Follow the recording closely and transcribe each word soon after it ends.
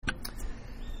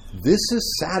This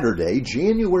is Saturday,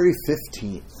 January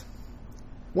 15th.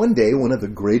 One day, one of the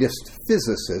greatest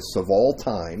physicists of all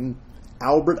time,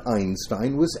 Albert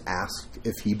Einstein, was asked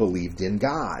if he believed in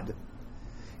God.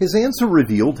 His answer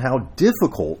revealed how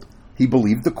difficult he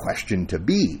believed the question to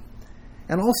be,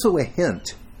 and also a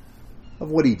hint of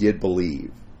what he did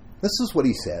believe. This is what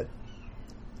he said: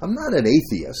 "I'm not an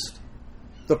atheist.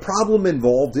 The problem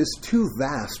involved is too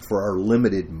vast for our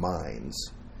limited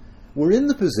minds. We're in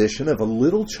the position of a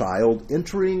little child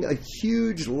entering a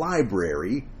huge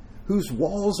library whose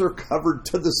walls are covered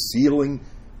to the ceiling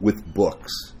with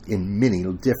books in many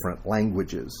different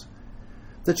languages.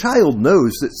 The child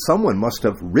knows that someone must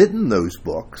have written those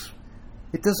books.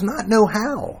 It does not know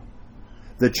how.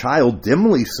 The child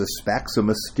dimly suspects a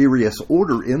mysterious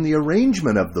order in the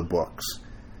arrangement of the books,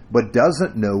 but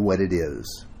doesn't know what it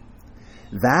is.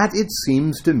 That, it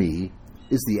seems to me,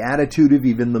 is the attitude of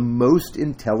even the most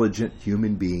intelligent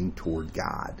human being toward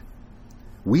God.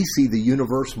 We see the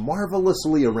universe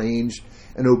marvelously arranged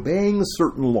and obeying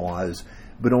certain laws,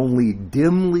 but only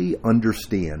dimly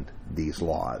understand these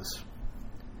laws."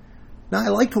 Now, I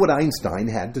liked what Einstein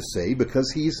had to say because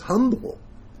he's humble.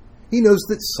 He knows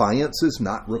that science has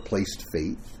not replaced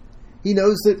faith. He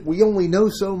knows that we only know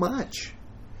so much.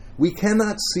 We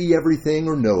cannot see everything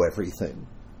or know everything.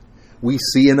 We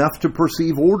see enough to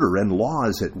perceive order and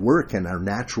laws at work in our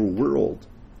natural world.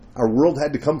 Our world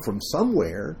had to come from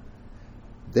somewhere.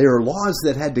 There are laws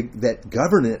that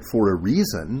govern it for a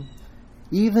reason,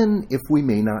 even if we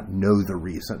may not know the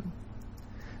reason.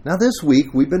 Now, this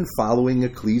week we've been following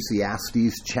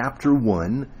Ecclesiastes chapter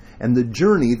 1 and the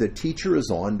journey the teacher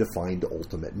is on to find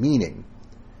ultimate meaning.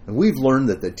 And we've learned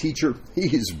that the teacher,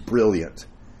 he's brilliant.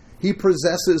 He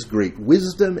possesses great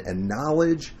wisdom and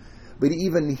knowledge, but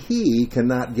even he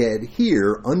cannot get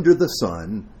here under the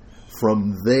sun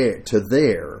from there to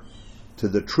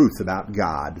the truth about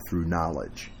God through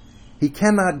knowledge. He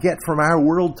cannot get from our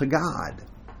world to God.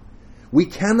 We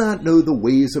cannot know the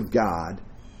ways of God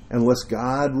unless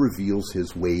God reveals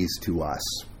his ways to us.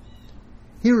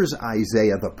 Here is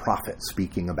Isaiah the prophet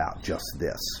speaking about just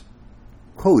this,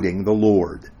 quoting the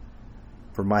Lord: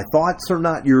 "For my thoughts are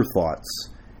not your thoughts,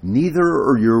 neither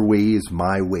are your ways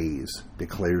my ways,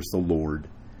 declares the Lord.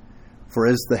 For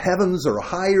as the heavens are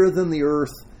higher than the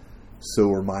earth,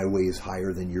 so are my ways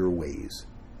higher than your ways,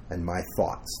 and my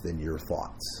thoughts than your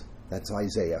thoughts." That's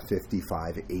Isaiah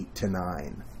 55,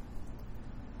 8-9.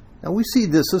 Now, we see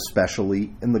this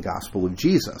especially in the Gospel of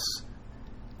Jesus.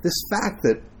 This fact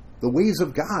that the ways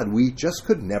of God we just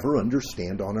could never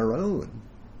understand on our own.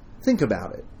 Think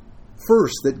about it.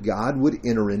 First, that God would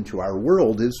enter into our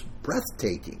world is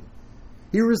breathtaking.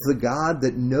 Here is the God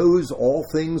that knows all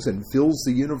things and fills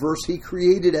the universe. He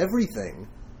created everything.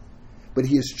 But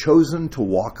he has chosen to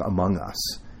walk among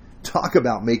us. Talk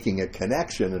about making a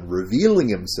connection and revealing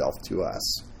himself to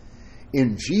us.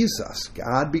 In Jesus,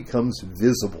 God becomes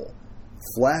visible,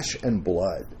 flesh and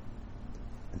blood.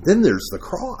 Then there's the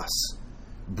cross.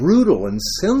 Brutal and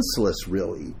senseless,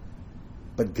 really.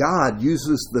 But God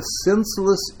uses the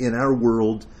senseless in our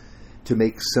world to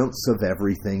make sense of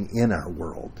everything in our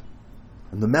world.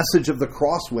 And the message of the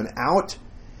cross went out.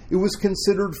 It was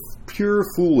considered pure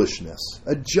foolishness,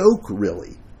 a joke,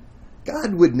 really.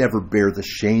 God would never bear the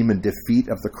shame and defeat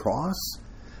of the cross.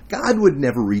 God would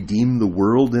never redeem the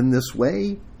world in this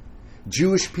way.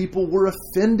 Jewish people were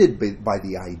offended by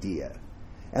the idea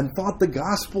and thought the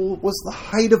gospel was the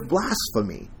height of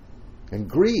blasphemy. And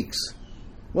Greeks,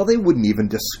 well, they wouldn't even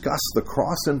discuss the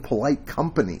cross in polite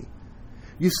company.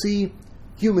 You see,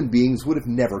 human beings would have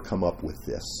never come up with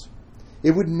this.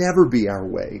 It would never be our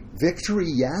way. Victory,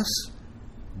 yes,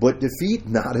 but defeat,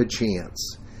 not a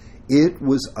chance. It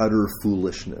was utter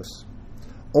foolishness.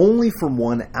 Only from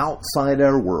one outside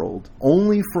our world,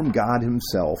 only from God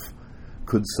himself,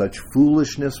 could such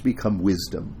foolishness become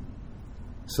wisdom.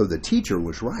 So the teacher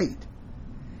was right.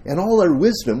 In all our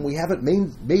wisdom, we haven't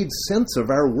made sense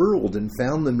of our world and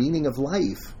found the meaning of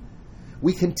life.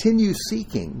 We continue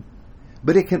seeking,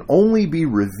 but it can only be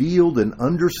revealed and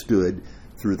understood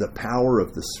through the power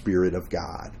of the Spirit of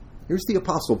God. Here's the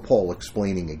Apostle Paul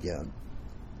explaining again.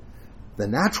 The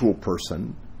natural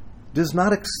person does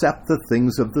not accept the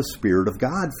things of the Spirit of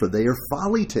God, for they are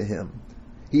folly to him.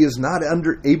 He is not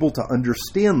able to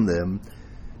understand them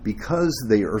because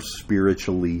they are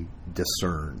spiritually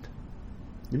discerned.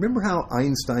 You remember how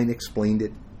Einstein explained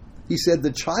it? He said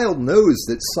the child knows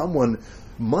that someone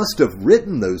must have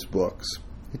written those books.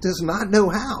 It does not know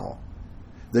how.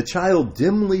 The child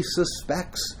dimly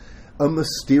suspects a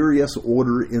mysterious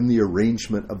order in the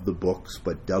arrangement of the books,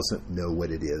 but doesn't know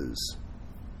what it is.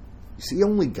 You see,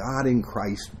 only God in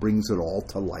Christ brings it all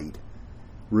to light.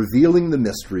 revealing the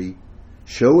mystery,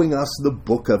 showing us the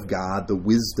book of God, the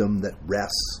wisdom that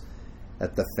rests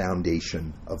at the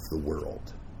foundation of the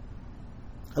world.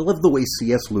 I love the way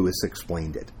C.S. Lewis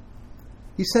explained it.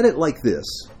 He said it like this: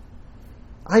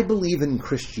 I believe in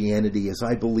Christianity as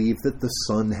I believe that the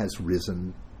sun has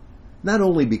risen, not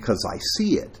only because I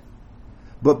see it,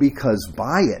 but because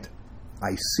by it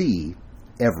I see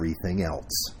everything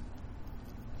else.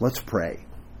 Let's pray.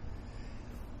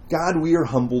 God, we are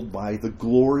humbled by the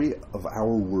glory of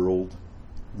our world,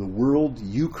 the world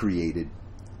you created.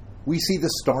 We see the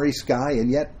starry sky,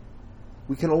 and yet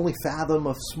we can only fathom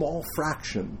a small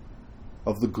fraction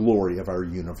of the glory of our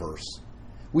universe.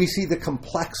 We see the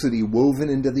complexity woven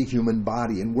into the human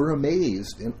body, and we're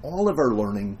amazed in all of our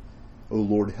learning. O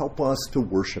Lord, help us to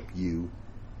worship you.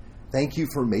 Thank you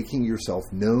for making yourself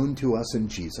known to us in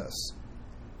Jesus.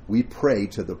 We pray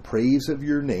to the praise of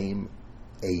your name.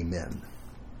 Amen.